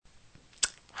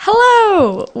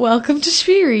Hello! Welcome to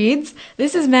Shpee Reads.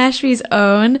 This is Mashpee's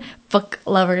own book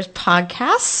lovers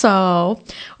podcast. So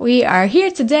we are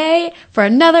here today for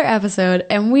another episode,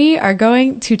 and we are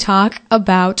going to talk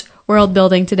about world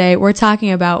building today. We're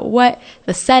talking about what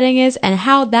the setting is and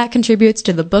how that contributes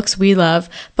to the books we love.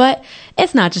 But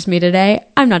it's not just me today.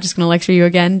 I'm not just going to lecture you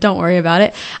again. Don't worry about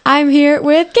it. I'm here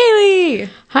with Kaylee.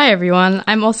 Hi, everyone.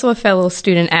 I'm also a fellow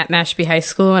student at Mashpee High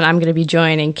School, and I'm going to be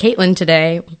joining Caitlin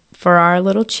today for our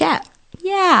little chat.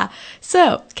 Yeah.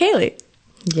 So, Kaylee.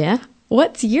 Yeah?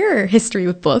 What's your history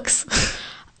with books?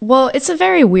 Well, it's a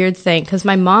very weird thing because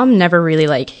my mom never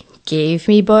really gave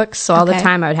me books. So all the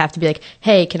time I would have to be like,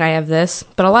 hey, can I have this?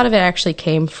 But a lot of it actually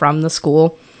came from the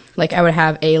school. Like I would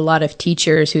have a lot of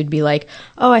teachers who'd be like,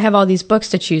 oh, I have all these books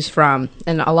to choose from.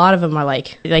 And a lot of them are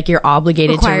like you're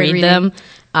obligated Required to read reading. them.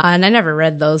 And I never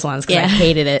read those ones because I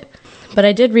hated it. But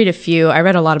I did read a few. I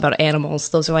read a lot about animals.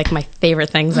 Those are my favorite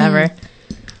things ever.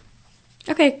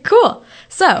 Okay, cool.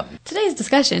 So, today's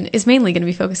discussion is mainly going to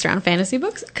be focused around fantasy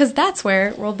books because that's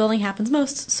where world building happens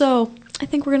most. So, I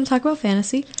think we're going to talk about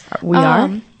fantasy. We are?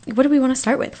 What do we want to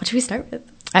start with? What should we start with?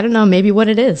 I don't know. Maybe what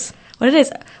it is. What it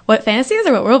is. What fantasy is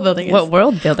or what world building is? What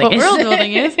world building is. What world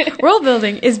building is. World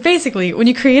building is basically when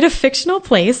you create a fictional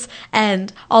place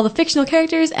and all the fictional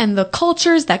characters and the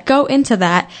cultures that go into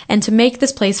that and to make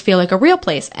this place feel like a real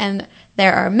place. And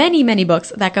there are many, many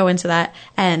books that go into that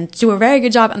and do a very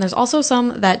good job. And there's also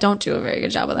some that don't do a very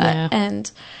good job of that. Yeah. And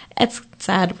it's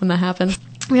sad when that happens.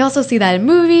 We also see that in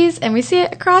movies and we see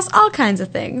it across all kinds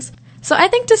of things. So I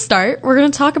think to start, we're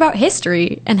going to talk about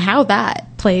history and how that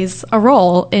plays a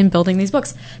role in building these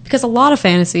books. Because a lot of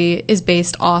fantasy is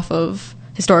based off of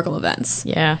historical events.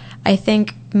 Yeah. I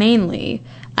think mainly,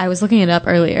 I was looking it up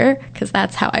earlier because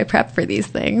that's how I prep for these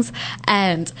things.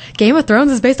 And Game of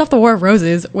Thrones is based off the War of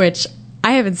Roses, which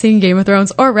I haven't seen Game of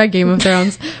Thrones or read Game of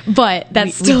Thrones, but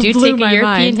that still do blew take a my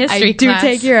European mind. history I do class.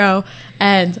 take Euro,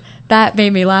 and that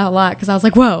made me laugh a lot because I was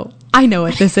like, whoa, I know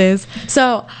what this is.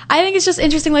 So I think it's just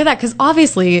interesting like that because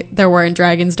obviously there weren't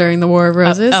dragons during the War of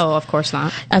Roses. Oh, of course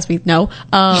not. As we know.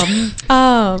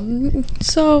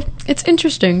 So it's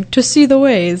interesting to see the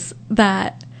ways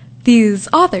that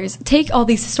these authors take all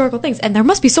these historical things, and there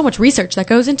must be so much research that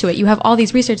goes into it. You have all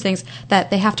these research things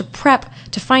that they have to prep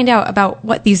to find out about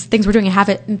what these things were doing and have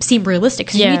it seem realistic,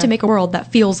 because you need to make a world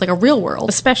that feels like a real world.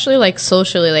 Especially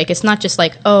socially, it's not just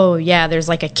oh yeah, there's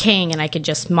a king and I could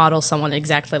just model someone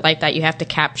exactly like that. You have to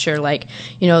capture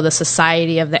the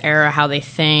society of the era, how they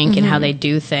think and how they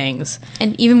do things.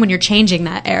 And even when you're changing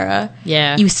that era,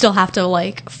 you still have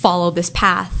to follow this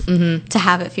path to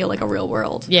have it feel like a real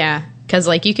world. Yeah. Because,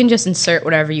 you can just insert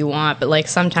whatever you want, but,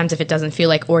 sometimes if it doesn't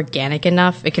feel, organic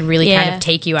enough, it can really kind of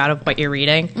take you out of what you're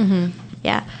reading. Mm-hmm.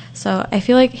 Yeah. So I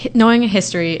feel like knowing a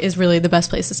history is really the best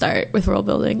place to start with world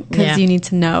building, because you need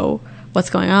to know what's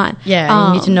going on. Yeah,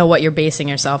 you need to know what you're basing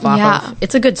yourself off of.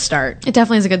 It's a good start. It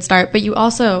definitely is a good start, but you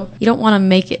don't want to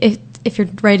make it... If you're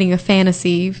writing a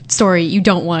fantasy story, you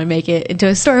don't want to make it into a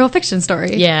historical fiction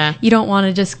story. Yeah. You don't want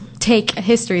to just take a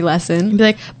history lesson.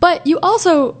 Be but you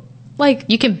also...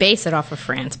 you can base it off of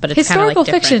France, but it's kind of historical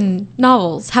fiction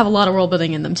novels have a lot of world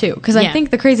building in them too. Because I think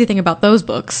the crazy thing about those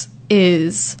books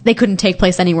is they couldn't take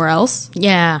place anywhere else.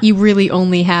 Yeah, you really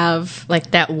only have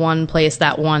that one place,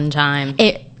 that one time.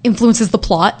 It influences the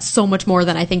plot so much more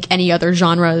than I think any other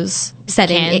genre's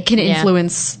setting. It can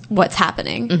influence what's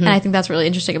happening, and I think that's really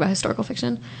interesting about historical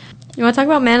fiction. You want to talk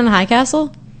about Man in the High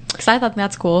Castle? Because I thought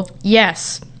that's cool.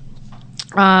 Yes,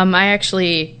 I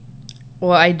actually.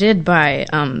 Well, I did buy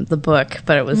the book,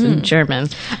 but it was in German.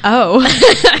 Oh.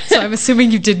 So I'm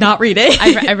assuming you did not read it.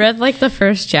 I read the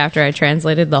first chapter. I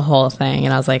translated the whole thing,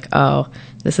 and I was like, oh,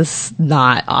 this is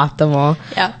not optimal.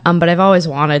 Yeah. But I've always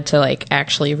wanted to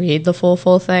actually read the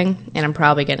full thing, and I'm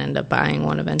probably going to end up buying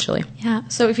one eventually. Yeah.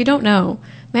 So if you don't know,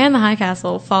 Man in the High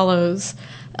Castle follows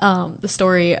the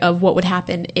story of what would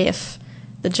happen if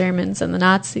the Germans and the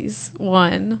Nazis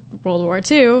won World War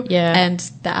II, and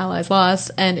the Allies lost,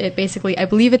 and it basically, I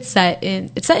believe it's set in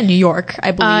New York,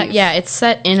 I believe. Yeah, it's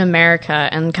set in America,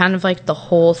 and kind of the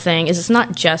whole thing is it's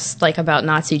not just about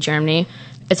Nazi Germany.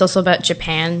 It's also about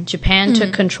Japan. Japan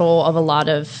took control of a lot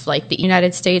of the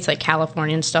United States,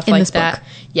 California and stuff like that. Book.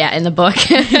 Yeah, in the book.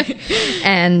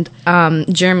 And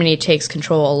Germany takes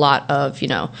control a lot of,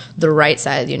 the right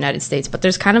side of the United States. But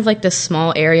there's kind of this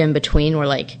small area in between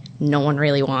where no one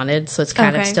really wanted. So it's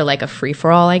kind of still a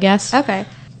free-for-all, I guess. Okay.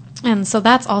 And so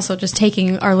that's also just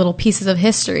taking our little pieces of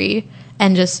history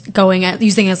and just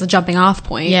using it as a jumping off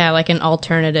point. Yeah, an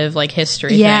alternative history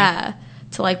thing. Yeah.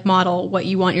 To model what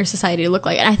you want your society to look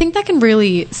like. And I think that can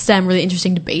really stem really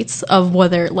interesting debates of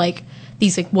whether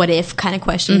these what if kind of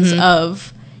questions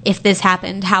of if this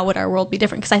happened, how would our world be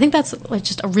different? Because I think that's like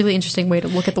just a really interesting way to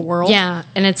look at the world. Yeah,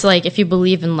 and it's like if you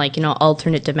believe in like,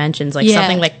 alternate dimensions, like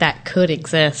something like that could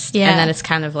exist. Yeah. And then it's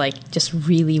kind of like just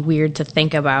really weird to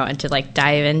think about and to like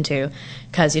dive into,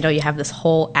 because you have this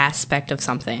whole aspect of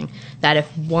something that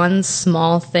if one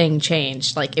small thing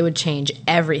changed, like it would change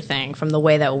everything from the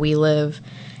way that we live.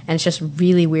 And it's just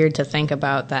really weird to think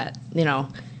about that,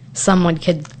 someone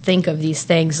could think of these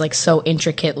things like so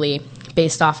intricately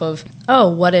based off of, oh,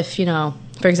 what if,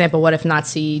 for example, what if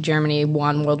Nazi Germany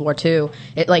won World War II?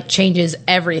 It like changes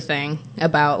everything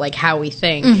about like how we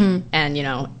think. And,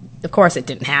 of course it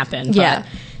didn't happen. But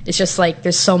it's just like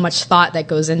there's so much thought that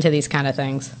goes into these kind of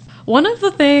things. One of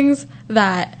the things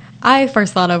that I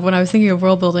first thought of when I was thinking of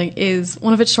world building is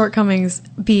one of its shortcomings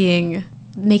being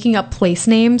making up place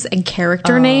names and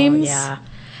character names. Yeah.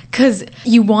 Because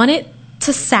you want it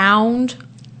to sound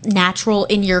natural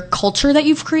in your culture that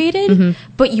you've created,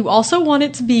 but you also want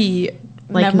it to be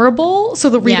memorable so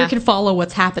the reader can follow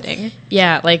what's happening.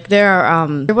 Yeah, like there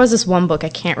was this one book, I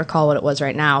can't recall what it was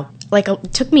right now. Like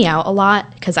it took me out a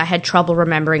lot because I had trouble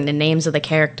remembering the names of the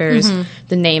characters,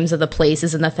 the names of the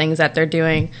places and the things that they're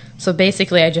doing. So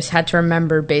basically I just had to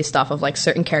remember based off of like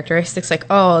certain characteristics, like,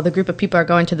 oh, the group of people are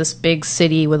going to this big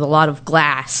city with a lot of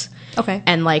glass. Okay.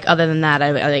 And like other than that,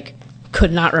 I like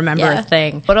could not remember a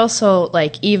thing. But also,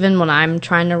 like, even when I'm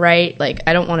trying to write, like,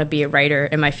 I don't want to be a writer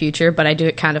in my future, but I do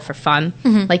it kind of for fun.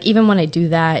 Like, even when I do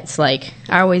that, it's like,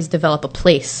 I always develop a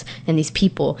place and these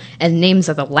people, and names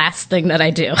are the last thing that I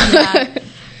do. Yeah.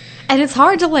 And it's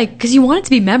hard to, like, because you want it to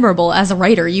be memorable as a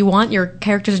writer. You want your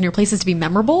characters and your places to be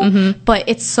memorable, but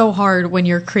it's so hard when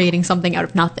you're creating something out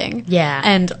of nothing. Yeah.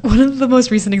 And one of the most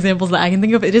recent examples that I can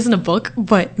think of, it isn't a book,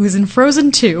 but it was in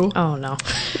Frozen 2. Oh, no.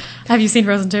 Have you seen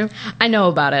Frozen 2? I know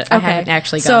about it. Okay. I haven't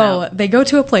actually gone out. So they go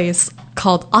to a place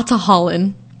called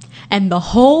Atahallen, and the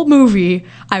whole movie,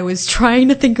 I was trying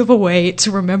to think of a way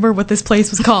to remember what this place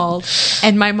was called,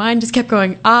 and my mind just kept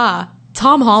going,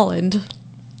 Tom Holland.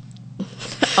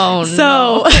 Oh, no.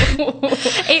 So,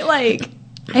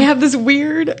 I have this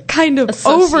weird kind of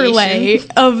overlay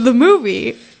of the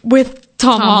movie with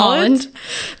Tom Holland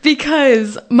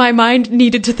because my mind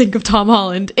needed to think of Tom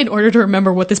Holland in order to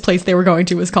remember what this place they were going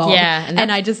to was called. Yeah.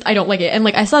 And I don't like it. And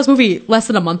like I saw this movie less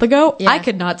than a month ago. Yeah. I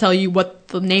could not tell you what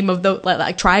the name of the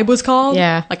like tribe was called.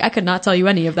 Yeah. Like I could not tell you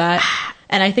any of that.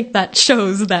 And I think that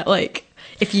shows that like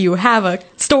if you have a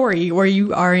story where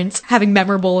you aren't having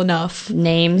memorable enough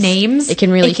names, it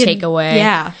can really take away.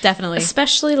 Yeah, definitely.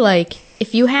 Especially like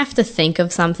if you have to think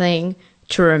of something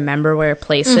to remember where a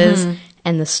place is,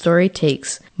 and the story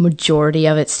takes majority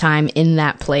of its time in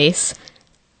that place,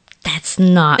 that's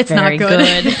not very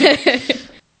good.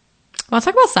 Want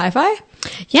to talk about sci-fi?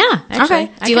 Yeah, actually.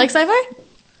 Okay. Do you like sci-fi?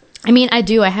 I mean, I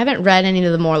do. I haven't read any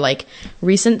of the more like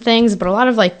recent things, but a lot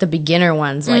of like the beginner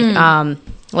ones,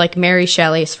 like Mary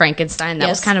Shelley's Frankenstein. That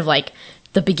was kind of like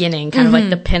the beginning, kind of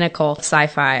like the pinnacle of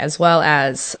sci-fi, as well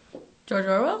as George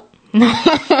Orwell. No.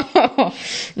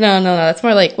 That's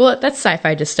more like, well, that's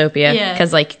sci-fi dystopia. Yeah.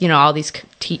 Because, like, all these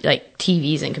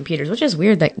TVs and computers, which is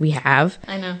weird that we have.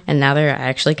 I know. And now they're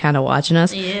actually kind of watching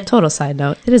us. Yeah. Total side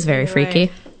note. It is very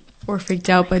freaky. We're freaked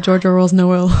out by George Orwell's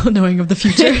knowing of the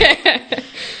future.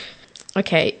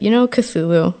 Okay,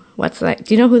 Cthulhu. What's that?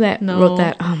 Do you know who that wrote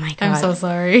that? Oh, my God. I'm so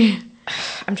sorry.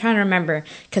 I'm trying to remember.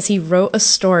 Because he wrote a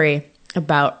story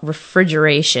about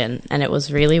refrigeration, and it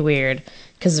was really weird.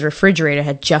 Because the refrigerator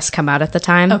had just come out at the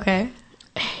time. Okay.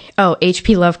 Oh,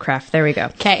 H.P. Lovecraft. There we go.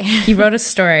 Okay. He wrote a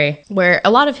story where a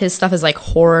lot of his stuff is like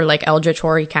horror, like eldritch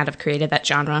horror. He kind of created that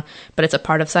genre, but it's a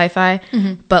part of sci-fi.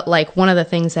 But like one of the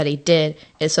things that he did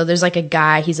is, so there's like a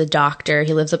guy, he's a doctor,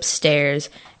 he lives upstairs,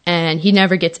 and he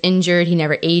never gets injured, he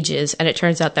never ages, and it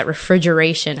turns out that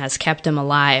refrigeration has kept him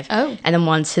alive. Oh. And then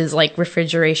once his like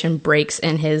refrigeration breaks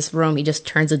in his room, he just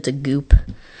turns into goop.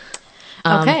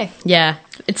 Okay. Yeah.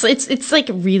 It's like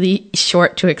really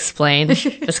short to explain.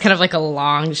 It's kind of like a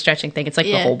long stretching thing. It's like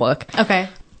the whole book. Okay.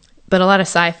 But a lot of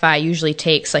sci-fi usually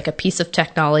takes like a piece of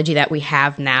technology that we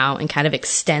have now and kind of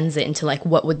extends it into like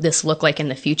what would this look like in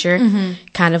the future.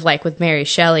 Kind of like with Mary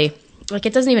Shelley. Like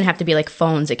it doesn't even have to be like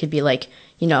phones. It could be like,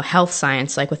 health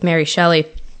science. Like with Mary Shelley,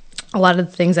 a lot of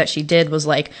the things that she did was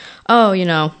like,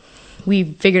 we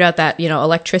figured out that,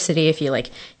 electricity, if you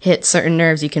like hit certain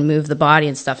nerves, you can move the body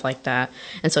and stuff like that.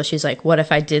 And so she's like, what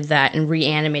if I did that and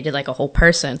reanimated like a whole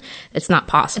person? It's not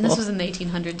possible. And this was in the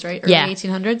 1800s, right? Early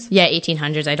 1800s? Yeah,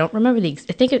 1800s. I don't remember I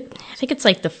think it's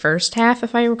like the first half,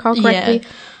 if I recall correctly.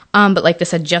 Yeah. But like this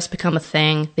had just become a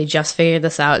thing. They just figured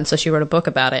this out. And so she wrote a book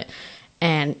about it.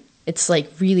 And it's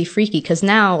like really freaky because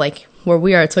now like where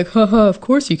we are, it's like, haha, of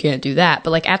course you can't do that.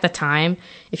 But like at the time,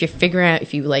 if you're figuring out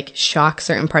if you like shock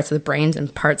certain parts of the brains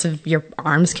and parts of your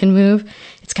arms can move,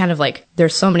 it's kind of like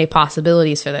there's so many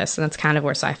possibilities for this, and that's kind of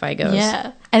where sci-fi goes.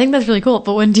 Yeah, I think that's really cool.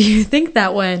 But when do you think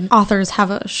that when authors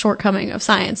have a shortcoming of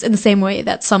science, in the same way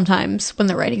that sometimes when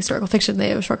they're writing historical fiction, they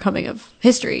have a shortcoming of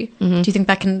history, do you think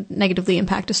that can negatively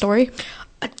impact a story?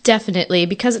 Definitely,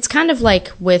 because it's kind of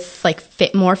like with like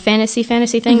more fantasy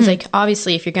things. Like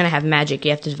obviously, if you're going to have magic,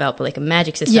 you have to develop like a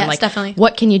magic system. Yes, like definitely.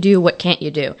 What can you do? What can't you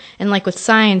do? And like with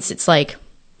science, it's like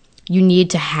you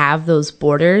need to have those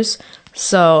borders.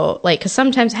 So like, because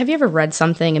sometimes, have you ever read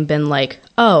something and been like,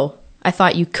 oh, I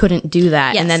thought you couldn't do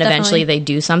that, Yes, and then definitely. eventually they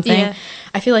do something. Yeah.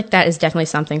 I feel like that is definitely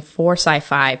something for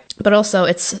sci-fi, but also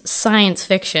it's science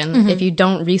fiction. If you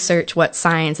don't research what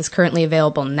science is currently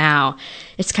available now,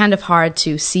 it's kind of hard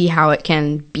to see how it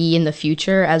can be in the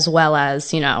future, as well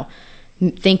as, you know,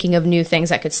 thinking of new things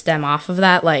that could stem off of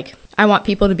that. Like, I want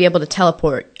people to be able to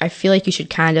teleport. I feel like you should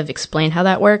kind of explain how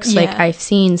that works. Yeah. Like, I've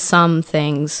seen some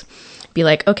things be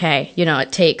like, okay, you know,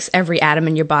 it takes every atom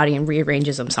in your body and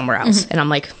rearranges them somewhere else. And I'm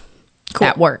like, Cool.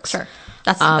 that works. Sure.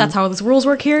 That's how the rules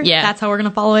work here. Yeah. That's how we're going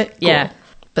to follow it. Cool. Yeah.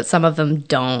 But some of them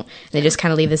don't. They just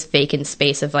kind of leave this vacant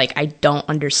space of like, I don't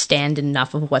understand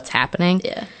enough of what's happening.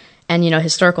 Yeah. And, you know,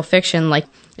 historical fiction, like,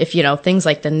 if, you know, things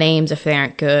like the names, if they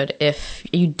aren't good, if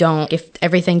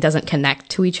everything doesn't connect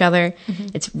to each other,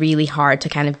 it's really hard to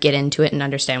kind of get into it and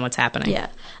understand what's happening. Yeah.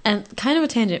 And kind of a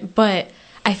tangent, but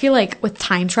I feel like with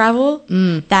time travel,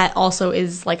 that also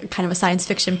is like kind of a science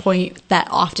fiction point that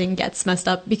often gets messed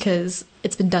up because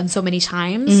it's been done so many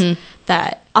times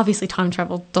that obviously time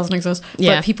travel doesn't exist,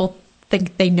 but people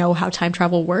think they know how time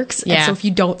travel works. Yeah. And so if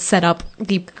you don't set up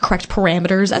the correct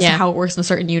parameters as to how it works in a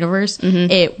certain universe,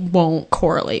 it won't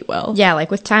correlate well. Yeah,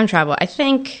 like with time travel, I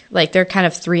think like there are kind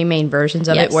of three main versions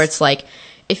of it, where it's like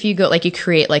if you go, like you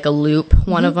create like a loop,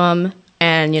 one of them,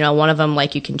 and, you know, one of them,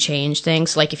 like, you can change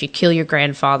things. Like, if you kill your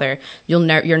grandfather, you're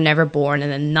never born,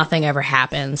 and then nothing ever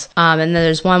happens. And then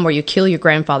there's one where you kill your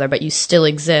grandfather, but you still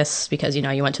exist because, you know,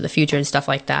 you went to the future and stuff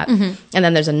like that. And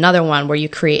then there's another one where you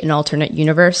create an alternate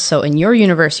universe. So in your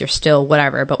universe, you're still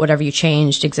whatever, but whatever you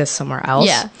changed exists somewhere else.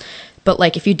 Yeah. But,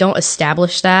 like, if you don't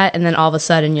establish that, and then all of a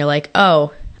sudden you're like,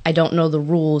 oh, I don't know the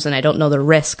rules and I don't know the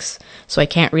risks, so I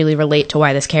can't really relate to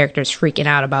why this character is freaking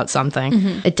out about something.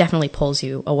 It definitely pulls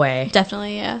you away.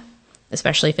 Definitely, yeah.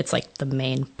 Especially if it's like the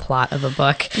main plot of a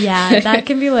book. Yeah, that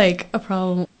can be like a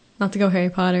problem. Not to go Harry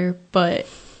Potter, but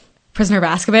Prisoner of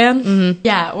Azkaban.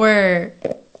 Yeah, where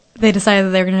they decided that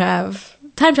they were going to have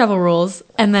time travel rules,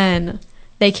 and then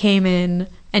they came in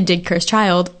and did Cursed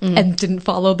Child and didn't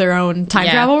follow their own time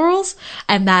travel rules.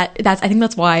 And I think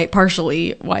that's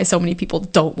partially why so many people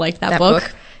don't like that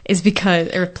book is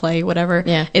because, or play, whatever,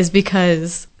 is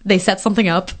because they set something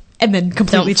up and then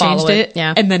completely changed it.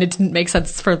 And then it didn't make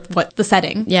sense for what the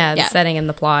setting. The setting and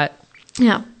the plot.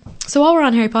 Yeah. So while we're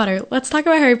on Harry Potter, let's talk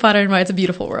about Harry Potter and why it's a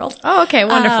beautiful world. Oh, okay,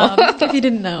 wonderful. If you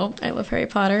didn't know, I love Harry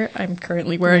Potter. I'm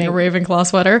currently wearing a Ravenclaw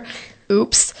sweater.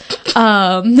 Oops.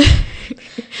 I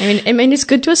mean, it's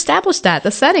good to establish that.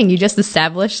 The setting, you just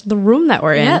established the room that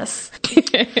we're in. Yes.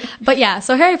 But yeah,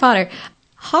 so Harry Potter.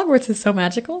 Hogwarts is so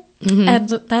magical. And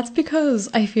that's because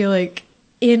I feel like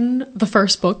in the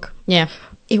first book,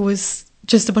 it was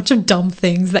just a bunch of dumb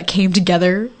things that came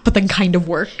together, but then kind of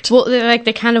worked. Well,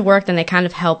 they kind of worked, and they kind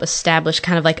of help establish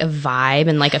kind of like a vibe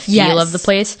and like a feel of the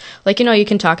place. Like, you know, you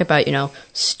can talk about, you know,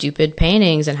 stupid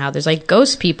paintings and how there's like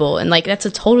ghost people, and like that's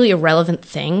a totally irrelevant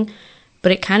thing,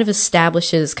 but it kind of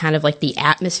establishes kind of like the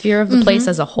atmosphere of the place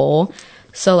as a whole.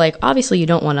 So like obviously you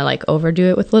don't want to like overdo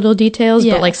it with little details,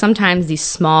 but like sometimes these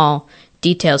small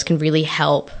details can really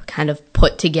help kind of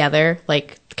put together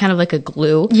like kind of like a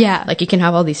glue. Yeah. Like you can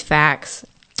have all these facts.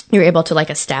 You're able to like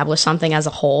establish something as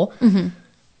a whole.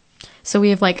 So we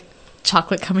have like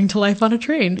chocolate coming to life on a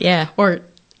train. Yeah. Or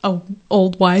a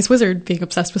old wise wizard being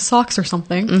obsessed with socks or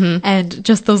something. And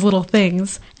just those little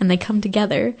things. And they come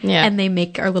together. Yeah. And they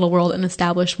make our little world and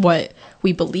establish what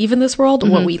we believe in this world,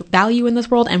 what we value in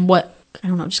this world, and what, I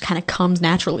don't know, just kind of comes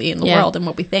naturally in the world and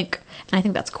what we think. And I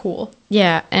think that's cool.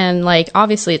 Yeah, and like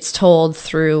obviously it's told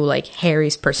through like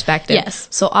Harry's perspective. Yes.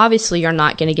 So obviously you're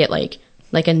not going to get like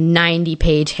a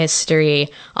 90-page history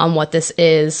on what this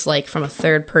is like from a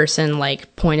third person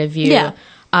like point of view. Yeah.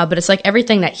 But it's like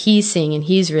everything that he's seeing and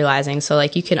he's realizing. So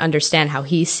like you can understand how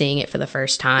he's seeing it for the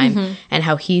first time and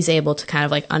how he's able to kind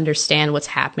of like understand what's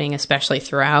happening, especially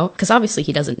throughout. Because obviously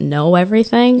he doesn't know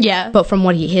everything. Yeah. But from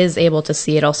what he is able to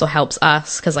see, it also helps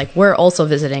us because like we're also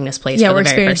visiting this place for the very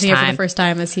first time. Yeah, we're experiencing it for the first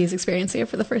time as he's experiencing it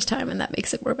for the first time, and that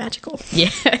makes it more magical.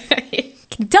 Yeah. Can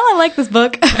you tell I like this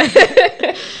book?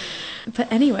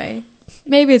 But anyway,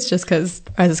 maybe it's just because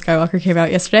Rise of Skywalker came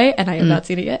out yesterday and I have not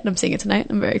seen it yet, and I'm seeing it tonight.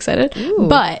 I'm very excited. Ooh.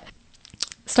 But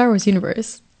Star Wars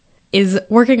universe is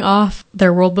working off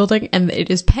their world building, and it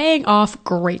is paying off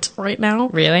great right now.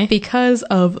 Really? Because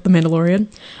of The Mandalorian.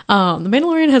 The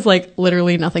Mandalorian has like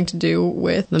literally nothing to do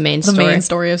with The main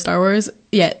story of Star Wars.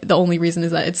 Yet the only reason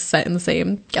is that it's set in the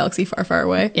same galaxy far, far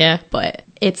away. Yeah. But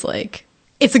it's like,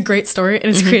 it's a great story, and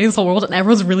it's creating this whole world, and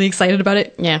everyone's really excited about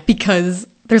it. Yeah. Because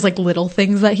there's like little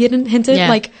things that he hadn't hinted. Yeah.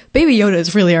 Like Baby Yoda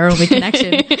is really our only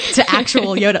connection to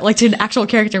actual Yoda, like to an actual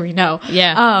character we know.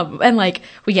 Yeah. And like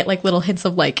we get like little hints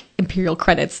of like Imperial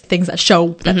credits, things that show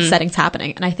that the setting's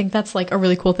happening. And I think that's like a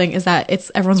really cool thing, is that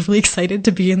everyone's really excited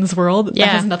to be in this world. Yeah.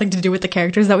 That has nothing to do with the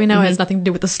characters that we know. It has nothing to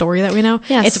do with the story that we know.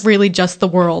 Yes. It's really just the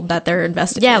world that they're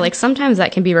invested in. Yeah, like sometimes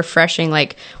that can be refreshing,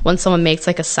 like when someone makes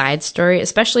like a side story,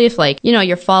 especially if like, you know,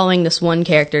 you're following this one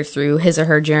character through his or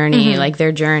her journey, like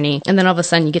their journey, and then all of a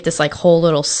sudden you get this like whole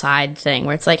little side thing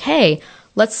where it's like, hey,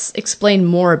 let's explain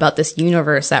more about this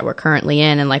universe that we're currently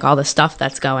in and like all the stuff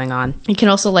that's going on. You can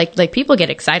also like people get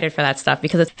excited for that stuff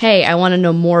because it's, hey, I want to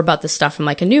know more about this stuff from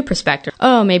like a new perspective.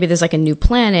 Oh, maybe there's like a new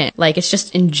planet. Like it's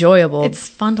just enjoyable. It's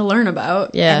fun to learn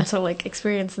about. Yeah. And to like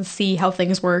experience and see how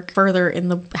things work further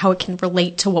in how it can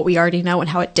relate to what we already know and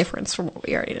how it differs from what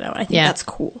we already know. I think that's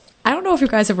cool. I don't know if you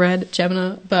guys have read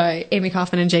Gemina by Amy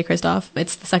Kaufman and Jay Kristoff.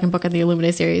 It's the second book in the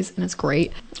Illuminae series, and it's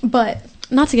great. But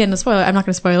not to get into spoiler, I'm not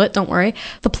going to spoil it, don't worry.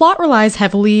 The plot relies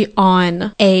heavily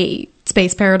on a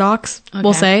space paradox. Okay.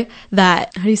 We'll say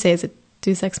that, how do you say, is it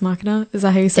Deus Ex Machina? Is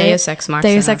that how you say Deus Ex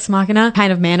Machina. Deus Ex Machina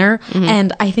kind of manner.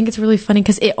 And I think it's really funny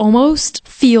because it almost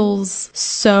feels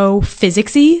so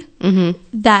physicsy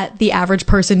that the average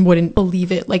person wouldn't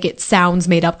believe it. Like, it sounds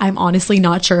made up. I'm honestly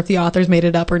not sure if the authors made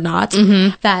it up or not.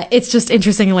 That it's just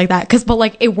interesting like that. But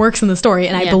like, it works in the story,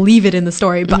 and I believe it in the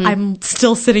story, but I'm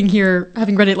still sitting here,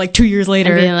 having read it like 2 years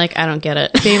later, and being like, I don't get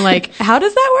it. Being like, how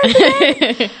does that work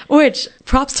again? Which,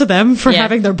 props to them for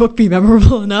having their book be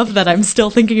memorable enough that I'm still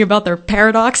thinking about their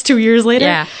paradox 2 years later.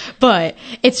 Yeah. But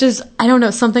it's just, I don't know,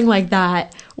 something like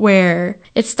that where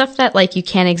it's stuff that like you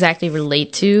can't exactly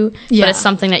relate to, but it's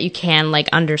something that you can like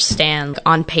understand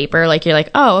on paper. Like you're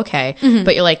like, oh, okay.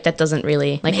 But you're like, that doesn't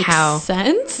really like makes how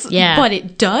sense. Yeah. But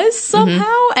it does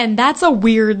somehow. And that's a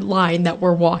weird line that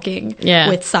we're walking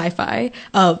with sci-fi.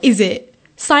 Is it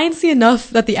sciencey enough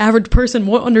that the average person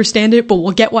won't understand it, but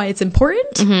will get why it's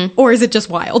important? Or is it just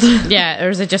wild? Yeah. Or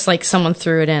is it just like someone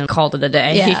threw it in and called it a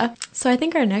day? Yeah. So I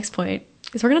think our next point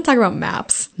is we're going to talk about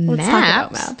maps. Let's talk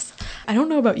about maps. I don't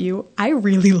know about you. I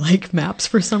really like maps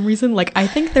for some reason. Like, I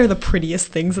think they're the prettiest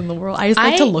things in the world. I just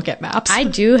like to look at maps. I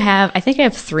think I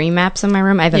have 3 maps in my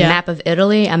room. I have a map of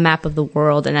Italy, a map of the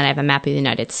world, and then I have a map of the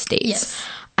United States. Yes.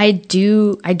 I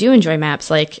do enjoy maps,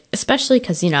 like, especially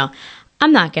because, you know,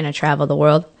 I'm not going to travel the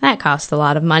world. That costs a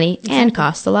lot of money and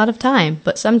costs a lot of time.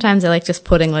 But sometimes I like just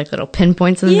putting like little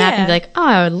pinpoints in the map and be like, oh,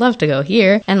 I would love to go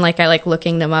here. And like I like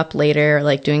looking them up later, or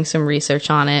like doing some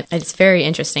research on it. It's very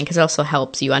interesting because it also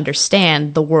helps you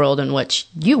understand the world in which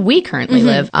we currently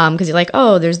live. Because you're like,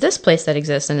 oh, there's this place that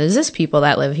exists and there's this people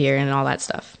that live here and all that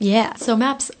stuff. Yeah. So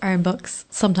maps are in books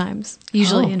sometimes,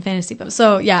 usually in fantasy books.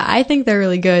 So yeah, I think they're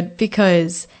really good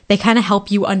because they kind of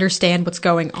help you understand what's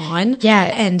going on. Yeah.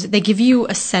 And they give you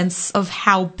a sense of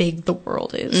how big the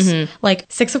world is. Like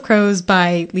Six of Crows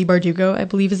by Lee Bardugo, I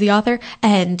believe is the author.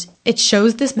 And it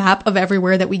shows this map of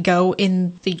everywhere that we go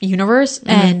in the universe.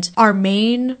 And our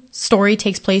main story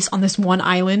takes place on this one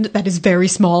island that is very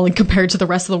small and compared to the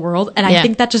rest of the world. And I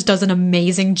think that just does an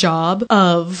amazing job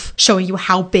of showing you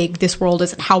how big this world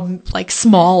is and how like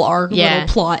small our little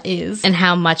plot is. And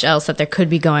how much else that there could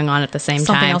be going on at the same time.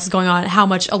 Something else is going on. How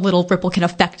much a little ripple can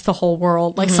affect the whole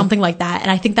world. Like something like that.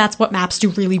 And I think that's what maps do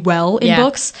really well in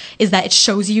books, is that it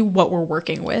shows you what we're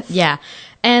working with. Yeah.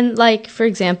 And like, for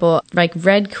example, like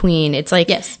Red Queen, it's like,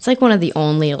 it's like one of the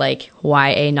only like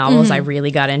YA novels I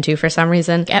really got into for some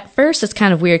reason. At first, it's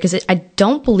kind of weird because I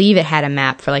don't believe it had a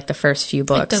map for like the first few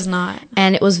books. It does not.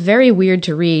 And it was very weird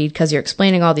to read because you're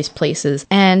explaining all these places.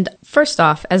 And first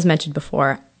off, as mentioned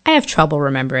before, I have trouble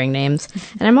remembering names.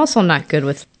 And I'm also not good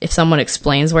with, if someone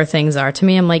explains where things are to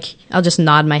me, I'm like, I'll just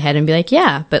nod my head and be like,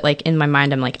 yeah. But like in my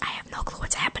mind, I'm like, I have no clue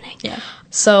what's happening. Yeah.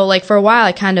 So like for a while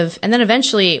I kind of, and then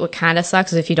eventually what kind of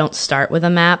sucks is if you don't start with a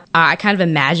map, I kind of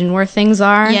imagine where things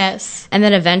are. Yes. And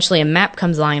then eventually a map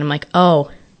comes along and I'm like,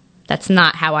 oh, that's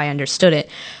not how I understood it.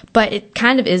 But it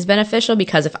kind of is beneficial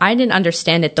because if I didn't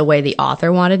understand it the way the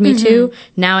author wanted me to,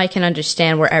 now I can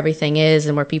understand where everything is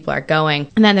and where people are going.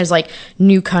 And then there's like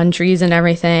new countries and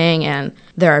everything, and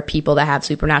there are people that have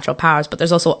supernatural powers, but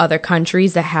there's also other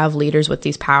countries that have leaders with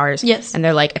these powers. Yes. And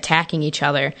they're like attacking each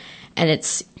other, and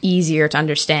it's easier to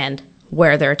understand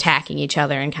where they're attacking each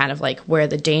other and kind of like where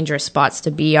the dangerous spots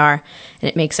to be are. And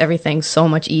it makes everything so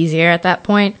much easier at that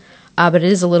point. But it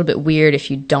is a little bit weird if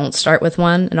you don't start with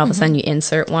one and all of a sudden you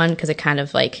insert one, because it kind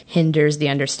of like hinders the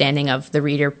understanding of the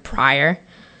reader prior.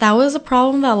 That was a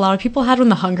problem that a lot of people had when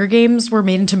the Hunger Games were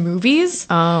made into movies.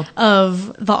 Oh.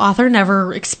 Of the author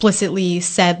never explicitly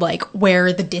said like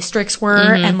where the districts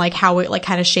were and like how it like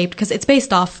kind of shaped, because it's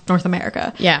based off North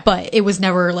America. Yeah. But it was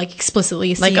never like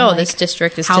explicitly seen, Like, oh, this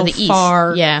district is to the east. How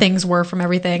far Yeah. things were from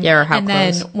everything. Yeah, or how and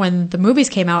close. then when the movies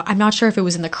came out, I'm not sure if it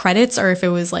was in the credits or if it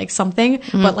was like something,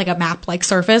 but like a map like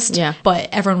surfaced. Yeah. But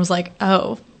everyone was like,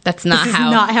 oh, That's not this is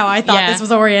how. not how I thought Yeah. this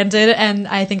was oriented. And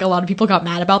I think a lot of people got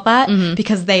mad about that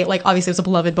because they, like, obviously it was a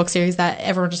beloved book series that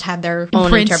everyone just had their Own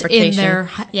imprint interpretation.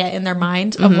 in their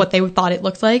mind of what they thought it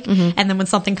looked like. And then when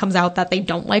something comes out that they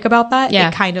don't like about that, Yeah.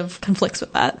 it kind of conflicts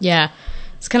with that. Yeah.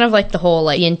 It's kind of like the whole,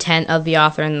 like, the intent of the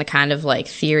author and the kind of, like,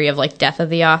 theory of, like, death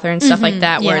of the author and stuff like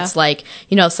that, where yeah. it's like,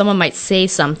 you know, someone might say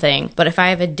something, but if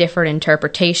I have a different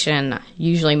interpretation,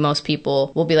 usually most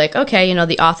people will be like, okay, you know,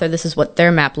 the author, this is what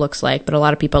their map looks like, but a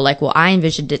lot of people are like, well, I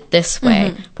envisioned it this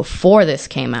way before this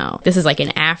came out. This is, like,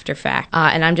 an after fact,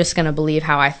 and I'm just going to believe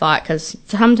how I thought, because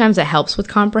sometimes it helps with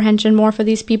comprehension more for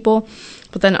these people.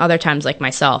 But then other times, like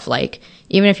myself, like,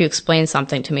 even if you explain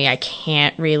something to me, I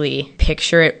can't really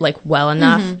picture it, like, well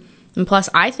enough. And plus,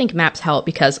 I think maps help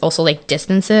because also, like,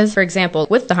 distances. For example,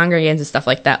 with the Hunger Games and stuff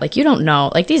like that, like, you don't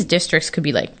know. Like, these districts could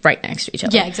be, like, right next to each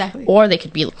other. Yeah, exactly. Or they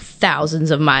could be like,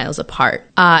 thousands of miles apart.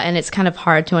 And it's kind of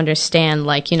hard to understand,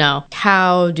 like, you know,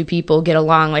 how do people get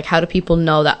along? Like, how do people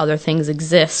know that other things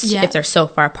exist if they're so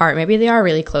far apart? Maybe they are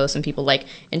really close and people, like,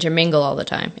 intermingle all the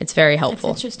time. It's very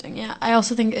helpful. It's interesting, yeah. I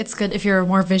also think it's good if you're a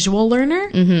more visual learner.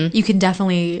 You can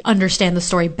definitely understand the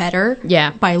story better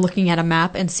by looking at a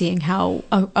map and seeing how,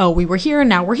 we were here and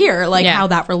now we're here. Like, how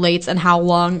that relates and how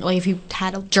long, like, if you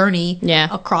had a journey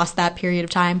across that period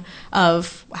of time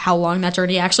of how long that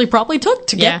journey actually probably took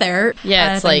to get there.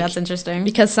 Yeah, it's I think like, that's interesting.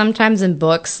 Because sometimes in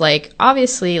books, like,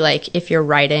 obviously, like, if you're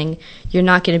writing, you're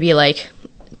not going to be like,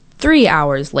 3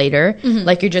 hours later,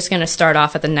 like, you're just going to start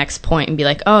off at the next point and be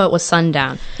like, oh, it was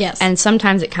sundown. Yes. And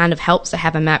sometimes it kind of helps to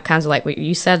have a map, kind of like what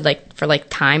you said, like, for, like,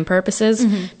 time purposes.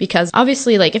 Because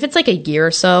obviously, like, if it's like a year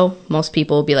or so, most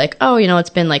people will be like, oh, you know,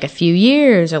 it's been like a few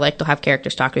years, or like they'll have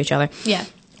characters talk to each other. Yeah.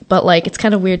 But, like, it's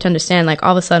kind of weird to understand, like,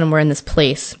 all of a sudden we're in this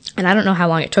place, and I don't know how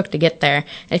long it took to get there,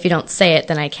 and if you don't say it,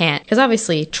 then I can't. Because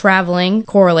obviously, traveling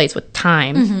correlates with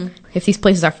time. If these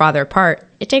places are farther apart,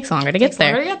 it takes longer to get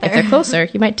there. If they're closer,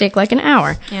 you might take, like, an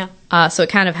hour. Yeah. So it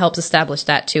kind of helps establish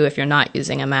that, too, if you're not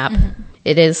using a map.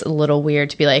 It is a little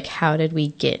weird to be like, how did we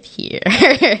get here?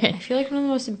 I feel like one of the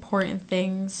most important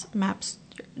things maps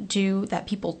do that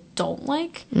people don't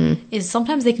like is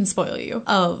sometimes they can spoil you.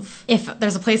 Of if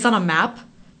there's a place on a map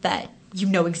that you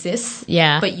know exists,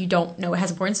 but you don't know it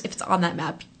has importance, if it's on that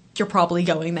map, you're probably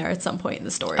going there at some point in the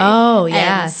story. Oh,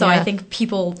 yeah. And so I think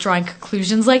people drawing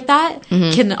conclusions like that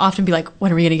can often be like,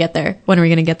 when are we going to get there? When are we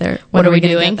going to get there? What are we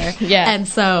gonna doing? Get there? Yeah. And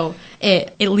so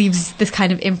it leaves this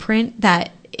kind of imprint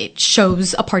that it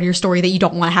shows a part of your story that you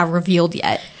don't want to have revealed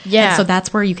yet. Yeah. And so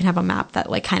that's where you can have a map that,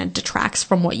 like, kind of detracts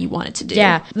from what you want it to do.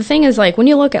 Yeah. The thing is, like, when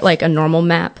you look at, like, a normal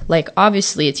map, like,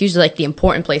 obviously it's usually, like, the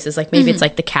important places. Like, maybe it's,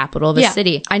 like, the capital of a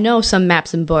city. I know some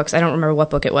maps and books, I don't remember what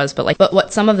book it was, but, like, but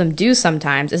what some of them do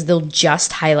sometimes is they'll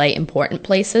just highlight important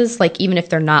places, like, even if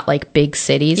they're not, like, big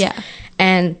cities. Yeah.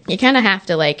 And you kind of have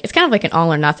to, like, it's kind of like an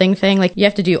all or nothing thing. Like, you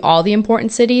have to do all the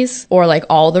important cities or, like,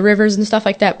 all the rivers and stuff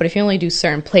like that. But if you only do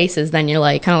certain places, then you're,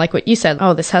 like, kind of like what you said.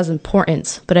 Oh, this has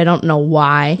importance, but I don't know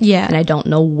why. Yeah. And I don't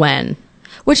know when.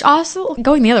 Which also,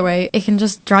 going the other way, it can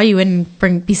just draw you in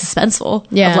and be suspenseful.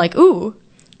 Yeah. Of, like, ooh,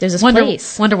 There's this wonder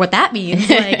place. what that means.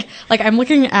 like I'm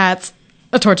looking at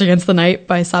A Torch Against the Night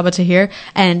by Sabaa Tahir,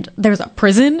 and there's a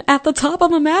prison at the top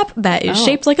on the map that is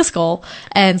shaped like a skull.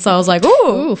 And so I was like,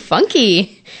 Ooh,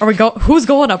 funky. who's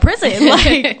going to prison?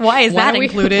 Like, why is that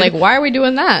included? Like, why are we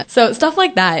doing that? So stuff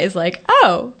like that is like,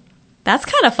 oh, that's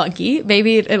kind of funky.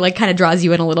 Maybe it like kind of draws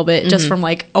you in a little bit just from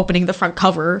like opening the front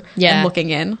cover and looking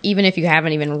in. Even if you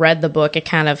haven't even read the book, it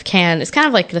kind of can. It's kind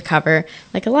of like the cover.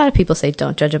 Like, a lot of people say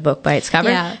don't judge a book by its cover.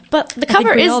 Yeah. But the I think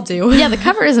cover we is all do. Yeah, the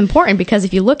cover is important because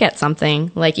if you look at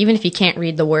something, like, even if you can't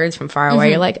read the words from far away,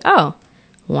 you're like, oh,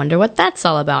 wonder what that's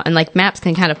all about. And, like, maps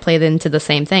can kind of play into the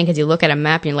same thing because you look at a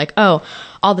map and you're like, oh,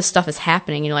 all this stuff is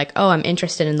happening. You're like, oh, I'm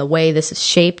interested in the way this is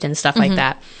shaped and stuff like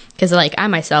that. Because, like, I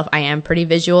myself, I am pretty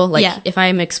visual. Like, Yeah. if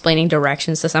I'm explaining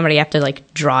directions to somebody, I have to,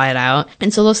 like, draw it out.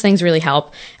 And so those things really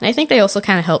help. And I think they also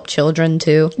kind of help children,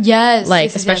 too. Yes. Like,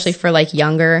 yes, especially yes. for, like,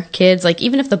 younger kids. Like,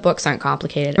 even if the books aren't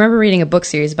complicated. I remember reading a book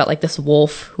series about, like, this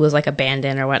wolf who was, like,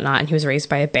 abandoned or whatnot. And he was raised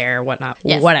by a bear or whatnot.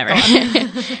 Yes. Whatever.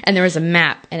 And there was a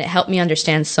map. And it helped me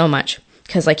understand so much.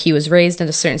 Because, like, he was raised in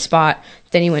a certain spot.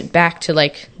 Then he went back to,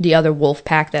 like, the other wolf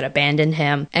pack that abandoned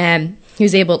him. And he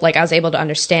was able, like, I was able to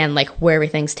understand, like, where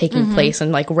everything's taking place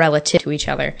and, like, relative to each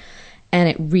other. And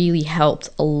it really helped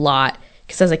a lot.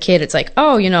 Because as a kid, it's like,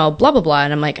 oh, you know, blah, blah, blah.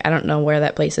 And I'm like, I don't know where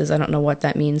that place is. I don't know what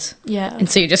that means. Yeah. And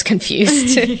so you're just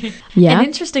confused. An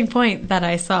interesting point that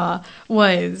I saw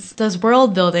was, does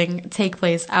world building take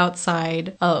place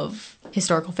outside of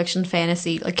historical fiction,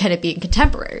 fantasy? Like, can it be in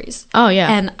contemporaries? Oh,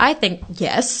 yeah. And I think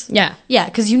yes. Yeah. Yeah,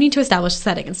 because you need to establish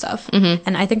setting and stuff. Mm-hmm.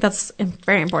 And I think that's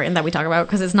very important that we talk about,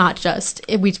 because it's not just,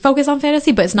 we focus on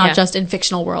fantasy, but it's not just in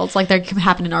fictional worlds. Like, there can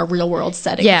happen in our real world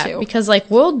setting, too. Because,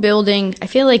 like, world building, I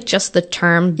feel like just the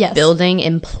term building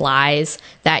implies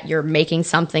that you're making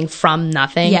something from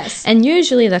nothing. Yes. And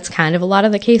usually that's kind of a lot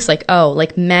of the case. Like, oh,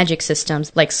 like magic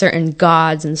systems, like certain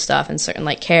gods and stuff, and certain,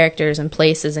 like, characters and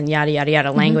places and yada, yada,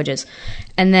 yada, languages.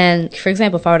 And then, for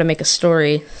example, if I were to make a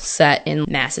story set in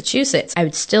Massachusetts, I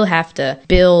would still have to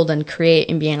build and create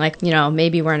and being like, you know,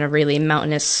 maybe we're in a really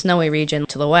mountainous, snowy region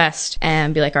to the west,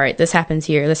 and be like, all right, this happens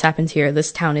here, this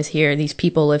town is here, these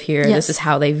people live here, this is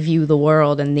how they view the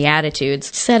world and the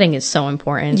attitudes. Setting is so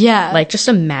important. Yeah. Like, just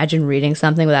imagine reading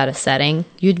something without a setting.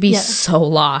 You'd be so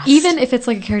lost. Even if it's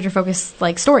like a character-focused,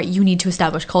 like, story, you need to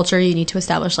establish culture, you need to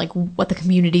establish, like, what the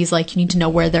community's like, you need to know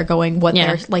where they're going, what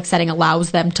their, like, setting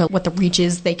allows them to, what the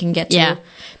reaches they can get to. Yeah,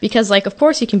 because, like, of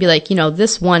course you can be like, you know,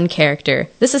 this one character,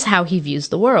 this is how he views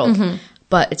the world.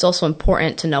 But it's also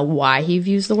important to know why he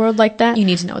views the world like that. You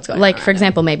need to know what's going on. Like, for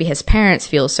example, maybe his parents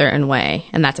feel a certain way,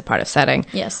 and that's a part of setting.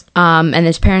 Yes. And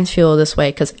his parents feel this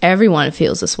way because everyone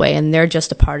feels this way, and they're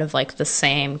just a part of, like, the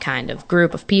same kind of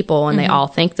group of people, and they all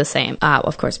think the same.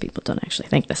 Of course, people don't actually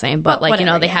think the same, but, like, whatever,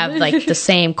 you know, they have, like, the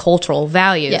same cultural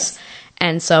values. Yes.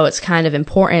 And so it's kind of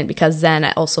important, because then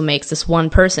it also makes this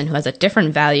one person who has a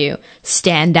different value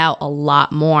stand out a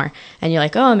lot more. And you're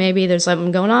like, oh, maybe there's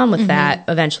something going on with that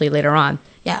eventually later on.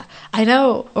 Yeah. I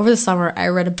know over the summer I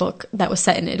read a book that was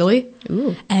set in Italy.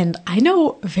 Ooh. And I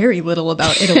know very little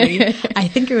about Italy. I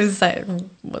think it was set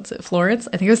in, Florence?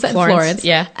 I think it was set in Florence.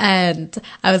 Yeah. And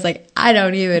I was like, I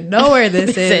don't even know where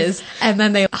this is. And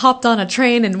then they hopped on a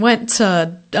train and went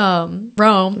to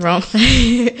Rome.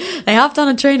 They hopped on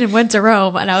a train and went to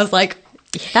Rome. And I was like,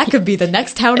 that could be the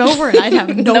next town over, and I'd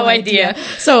have no idea.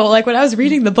 So, like, when I was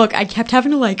reading the book, I kept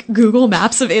having to, like, Google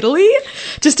maps of Italy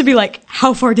just to be like,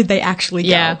 how far did they actually go?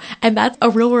 Yeah. And that's a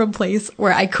real world place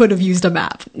where I could have used a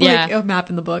map. Yeah. Like, a map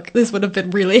in the book. This would have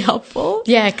been really helpful.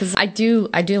 Yeah, because I do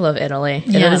love Italy.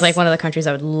 It Yes. is, like, one of the countries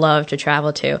I would love to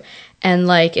travel to. And,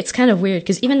 like, it's kind of weird,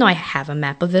 because even though I have a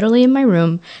map of Italy in my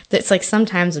room, it's like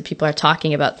sometimes when people are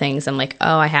talking about things, I'm like,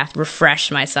 oh, I have to refresh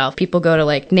myself. People go to,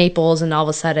 like, Naples, and all of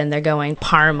a sudden they're going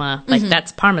Parma. Like,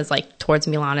 Parma's, like, towards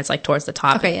Milan. It's, like, towards the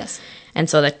top. Okay, yes. And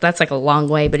so that's, like, a long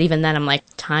way. But even then, I'm like,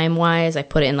 time-wise, I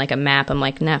put it in, like, a map. I'm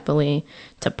like, Napoli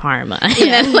to Parma. And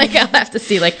then, like, I'll have to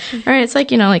see, like, all right, it's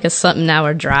like, you know, like a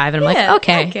something-hour drive. And I'm like,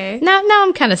 okay. Now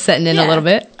I'm kind of setting in a little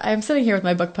bit. I'm sitting here with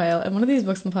my book pile, and one of these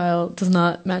books in the pile does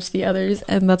not match the others,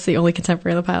 and that's the only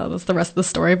contemporary in the pile. That's The Rest of the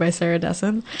Story by Sarah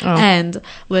Dessen. Oh. And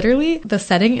literally, the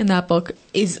setting in that book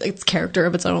is its character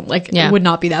of its own. Like, it would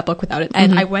not be that book without it.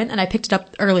 And I went and I picked it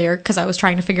up earlier because I was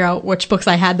trying to figure out which books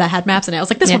I had that had maps in it. I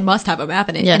was like, this one must have a map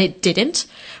in it. And it didn't,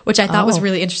 which I thought was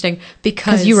really interesting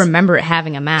because you remember it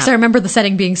having a map. So I remember the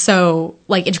setting being so,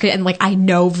 like, intricate, and, like, I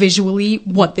know visually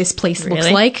what this place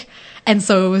looks like. And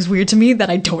so it was weird to me that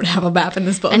I don't have a map in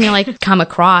this book. And you're like, come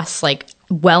across, like,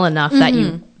 well enough that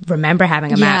you remember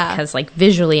having a map, because, like,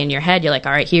 visually in your head, you're like,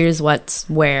 all right, here's what's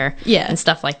where, and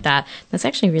stuff like that. That's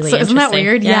actually really interesting. Isn't that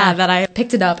weird? Yeah, that I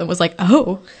picked it up and was like,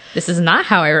 oh. This is not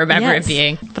how I remember it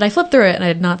being. But I flipped through it and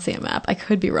I did not see a map. I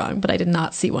could be wrong, but I did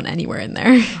not see one anywhere in there.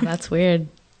 Oh, that's weird.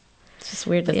 It's just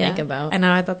weird to think about. And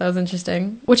I thought that was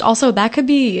interesting. Which also, that could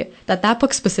be, that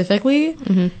book specifically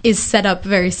is set up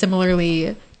very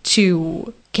similarly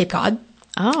to Cape Cod.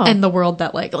 Oh. And the world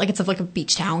that, like it's like a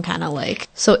beach town kind of like.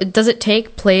 So does it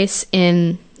take place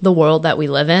in the world that we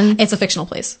live in? It's a fictional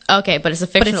place. Okay, but it's a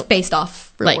fictional... But it's based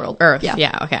off real world. Earth.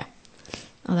 Yeah, okay.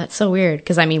 Oh, that's so weird,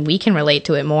 because, I mean, we can relate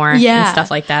to it more and stuff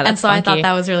like that. And so funky. I thought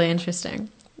that was really interesting.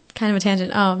 kind of a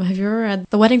tangent. Have you ever read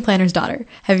The Wedding Planner's Daughter?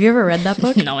 Have you ever read that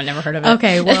book? No, I never heard of it.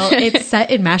 Okay, well, it's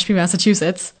set in Mashpee,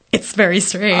 Massachusetts. It's very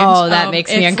strange. Oh, that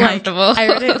makes me uncomfortable. Like, I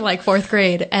read it in like 4th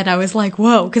grade, and I was like,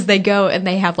 whoa, because they go and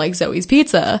they have like Zoe's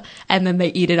Pizza, and then they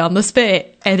eat it on the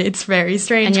spit, and it's very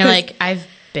strange. And you're like, I've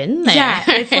been there. Yeah,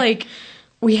 it's like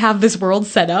we have this world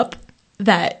set up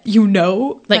that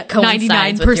like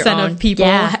 99% of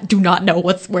people do not know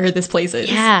where this place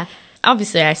is. Yeah.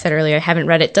 Obviously, I said earlier, I haven't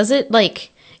read it. Is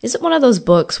it one of those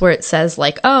books where it says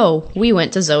like, oh, we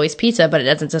went to Zoe's Pizza, but it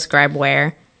doesn't describe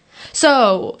where?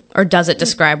 So, or does it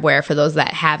describe where for those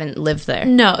that haven't lived there?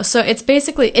 No. So it's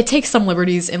basically, it takes some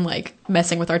liberties in like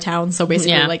messing with our town. So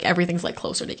basically like everything's like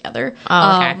closer together.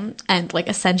 Oh, okay. And like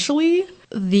essentially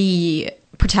the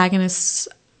protagonist's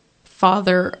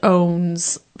father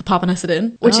owns the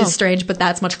Papaneset, which is strange, but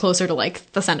that's much closer to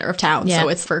like the center of town. So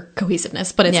it's for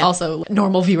cohesiveness, but it's also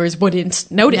normal viewers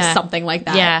wouldn't notice something like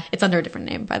that. Yeah. It's under a different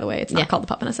name, by the way. It's not called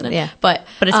the Papaneset. Yeah. But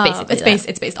it's basically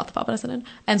it's based off the Papaneset.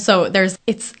 And so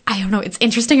I don't know, it's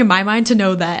interesting in my mind to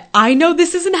know that I know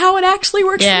this isn't how it actually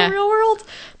works in the real world.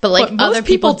 But like other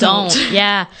people don't.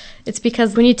 Yeah. It's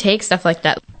because when you take stuff like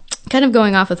that, kind of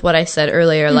going off with what I said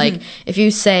earlier, like if you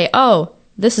say, oh,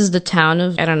 this is the town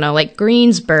of, I don't know, like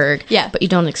Greensburg. Yeah. But you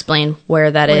don't explain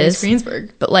where that is.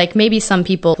 Greensburg? But like maybe some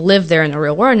people live there in the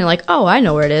real world and you're like, oh, I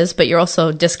know where it is. But you're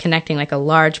also disconnecting like a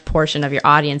large portion of your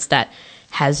audience that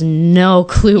has no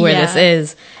clue where this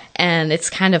is. And it's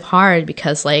kind of hard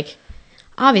because like,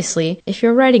 obviously, if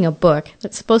you're writing a book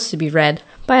that's supposed to be read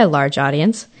by a large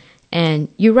audience, and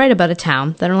you write about a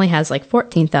town that only has like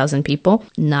 14,000 people,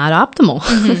 not optimal.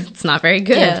 It's not very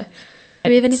good. Yeah. Do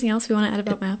we have anything else we want to add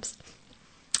about maps?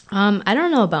 I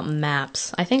don't know about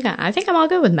maps. I think I'm all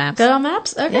good with maps. Good on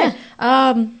maps? Okay.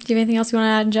 Yeah. Do you have anything else you want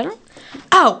to add in general?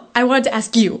 Oh, I wanted to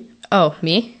ask you. Oh,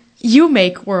 me? You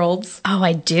make worlds. Oh,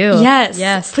 I do.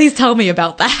 Yes. Please tell me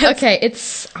about that. Okay,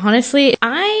 it's honestly,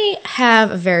 I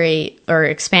have a very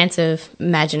expansive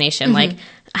imagination. Like,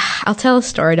 I'll tell a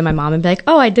story to my mom and be like,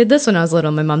 oh, I did this when I was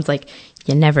little. My mom's like,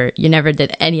 you never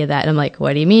did any of that. And I'm like,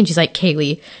 what do you mean? She's like,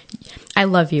 Kaylee, I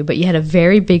love you, but you had a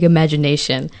very big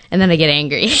imagination. And then I get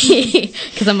angry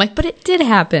because I'm like, but it did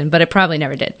happen, but it probably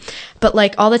never did. But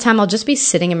like all the time I'll just be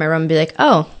sitting in my room and be like,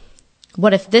 oh,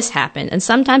 what if this happened? And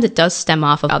sometimes it does stem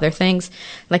off of other things.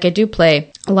 Like I do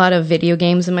play a lot of video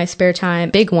games in my spare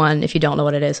time. Big one, if you don't know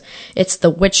what it is, it's The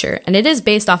Witcher. And it is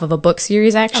based off of a book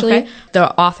series, actually. Okay.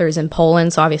 The author is in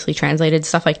Poland, so obviously translated,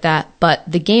 stuff like that. But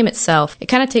the game itself, it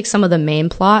kind of takes some of the main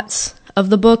plots of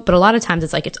the book, but a lot of times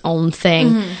it's like its own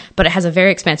thing. But it has a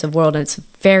very expansive world, and it's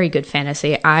very good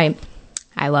fantasy. I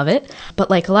love it. But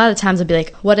like a lot of times I'd be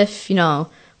like, what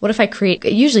if I create,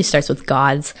 it usually starts with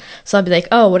gods. So I'll be like,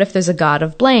 oh, what if there's a god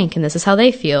of blank and this is how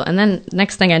they feel? And then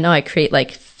next thing I know, I create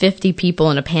like 50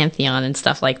 people in a pantheon and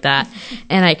stuff like that.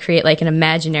 And I create like an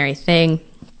imaginary thing.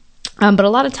 But a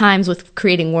lot of times with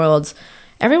creating worlds,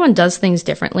 everyone does things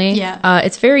differently. Yeah.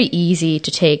 It's very easy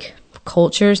to take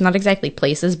cultures, not exactly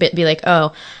places, but be like,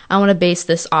 oh, I want to base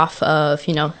this off of,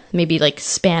 maybe like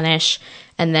Spanish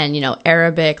and then,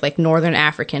 Arabic, like Northern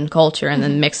African culture, and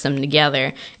then mix them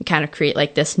together and kind of create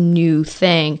like this new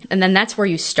thing. And then that's where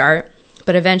you start.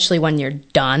 But eventually when you're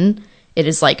done, it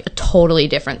is like a totally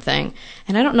different thing.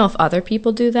 And I don't know if other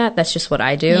people do that. That's just what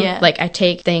I do. Yeah. Like I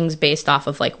take things based off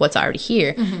of like what's already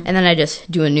here, and then I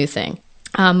just do a new thing.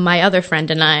 My other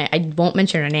friend and I won't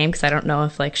mention her name because I don't know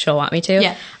if like she'll want me to.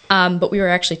 Yeah. But we were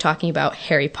actually talking about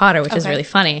Harry Potter, which is really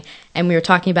funny. And we were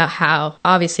talking about how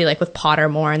obviously like with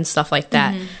Pottermore and stuff like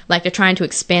that, like they're trying to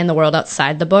expand the world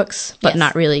outside the books, but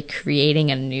not really creating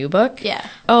a new book. Yeah.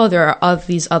 Oh, there are all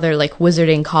these other like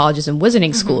wizarding colleges and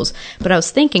wizarding schools. But I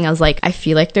was like, I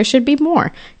feel like there should be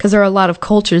more because there are a lot of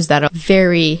cultures that are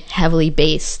very heavily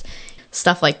based,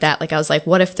 stuff like that. Like I was like,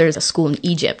 what if there's a school in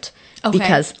Egypt? Okay.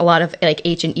 Because a lot of like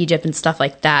ancient Egypt and stuff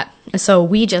like that. So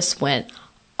we just went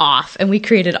off and we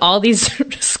created all these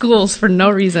schools for no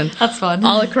reason. That's fun.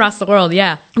 All across the world.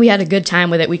 Yeah. We had a good time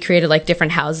with it. We created like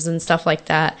different houses and stuff like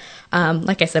that.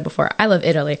 Like I said before, I love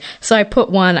Italy. So I put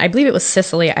one, I believe it was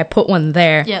Sicily. I put one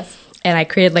there. Yes. And I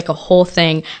created like a whole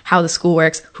thing, how the school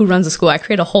works, who runs the school. I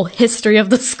created a whole history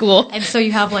of the school. And so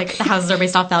you have like the houses are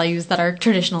based off values that are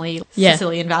traditionally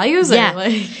Sicilian values? Yeah. Or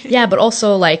like... Yeah, but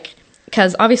also like,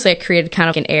 because obviously I created kind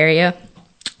of an area.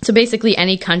 So basically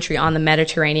any country on the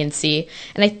Mediterranean Sea.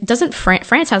 And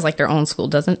France has like their own school,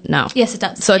 doesn't? No. Yes, it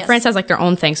does. So France has like their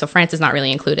own thing. So France is not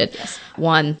really included. Yes.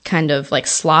 One kind of like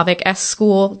Slavic-esque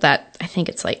school that I think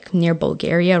it's like near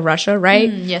Bulgaria, Russia, right?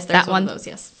 Yes, there's that one of those,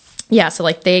 yes. Yeah, so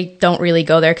like they don't really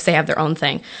go there because they have their own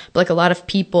thing. But like a lot of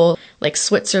people, like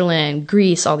Switzerland,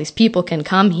 Greece, all these people can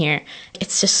come here.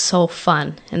 It's just so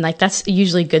fun. And like that's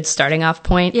usually a good starting off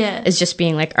point. Yeah. Is just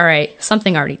being like, all right,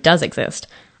 something already does exist.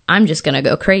 I'm just going to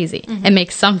go crazy and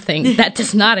make something that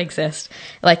does not exist.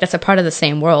 Like that's a part of the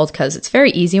same world because it's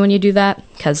very easy when you do that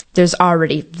because there's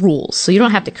already rules. So you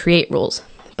don't have to create rules.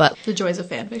 But The joys of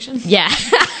fan fiction. yeah,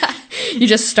 you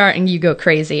just start and you go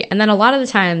crazy. And then a lot of the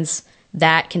times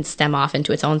that can stem off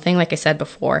into its own thing, like I said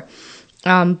before.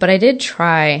 But I did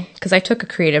try, because I took a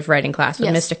creative writing class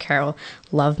with Yes. Mr. Carroll.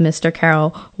 Love Mr.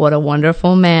 Carroll. What a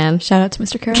wonderful man. Shout out to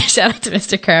Mr. Carroll. Shout out to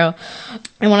Mr. Carroll.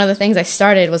 And one of the things I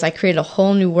started was I created a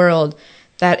whole new world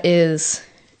that is,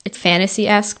 it's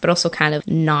fantasy-esque, but also kind of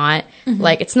not.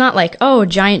 Like, it's not like, oh,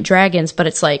 giant dragons, but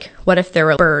it's like, what if there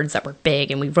were birds that were big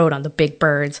and we rode on the big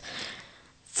birds?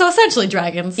 So essentially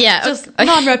dragons. Yeah. Just okay.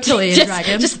 non-reptilian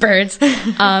dragons. Just birds.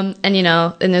 And, you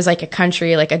know, and there's like a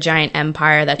country, like a giant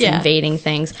empire that's invading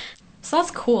things. So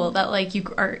that's cool that like you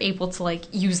are able to like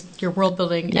use your world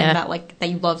building Yeah. and that like that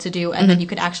you love to do, and then you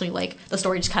could actually like the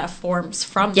story just kind of forms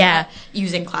from that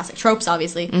using classic tropes,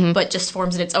 obviously, but just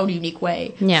forms in its own unique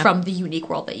way from the unique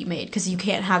world that you made, because you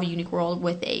can't have a unique world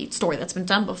with a story that's been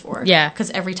done before. Yeah.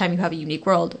 Because every time you have a unique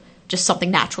world, just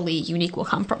something naturally unique will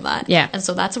come from that. Yeah. And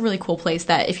so that's a really cool place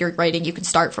that if you're writing, you can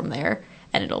start from there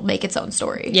and it'll make its own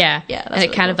story. Yeah. Yeah. That's And it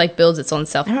really kind cool. of like builds its own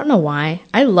self. I don't know why.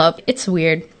 I love, it's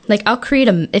weird. Like I'll create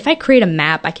if I create a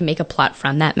map, I can make a plot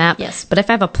from that map. Yes. But if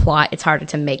I have a plot, it's harder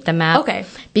to make the map. Okay.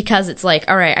 Because it's like,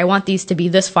 all right, I want these to be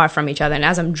this far from each other. And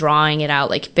as I'm drawing it out,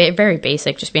 like very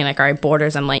basic, just being like, all right,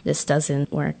 borders, I'm like, this doesn't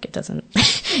work. It doesn't,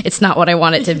 it's not what I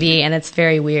want it to be. And it's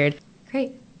very weird.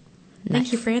 Great.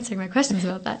 Thank you for answering my questions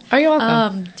about that. Oh, you're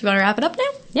welcome. Do you want to wrap it up now?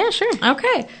 Yeah, sure.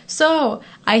 Okay, so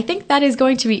I think that is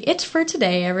going to be it for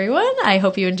today, everyone. I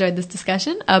hope you enjoyed this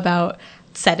discussion about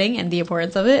setting and the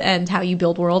importance of it and how you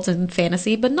build worlds in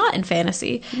fantasy, but not in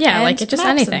fantasy. Yeah, and like it just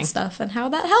maps anything. and stuff, and how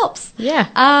that helps.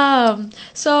 Yeah.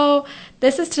 So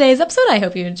this is today's episode. I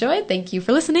hope you enjoyed. Thank you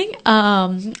for listening.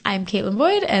 I'm Caitlin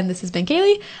Boyd, and this has been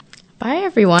Kaylee. Bye,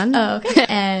 everyone. Okay,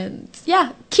 and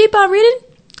yeah, keep on reading.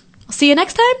 I'll see you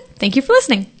next time. Thank you for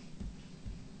listening.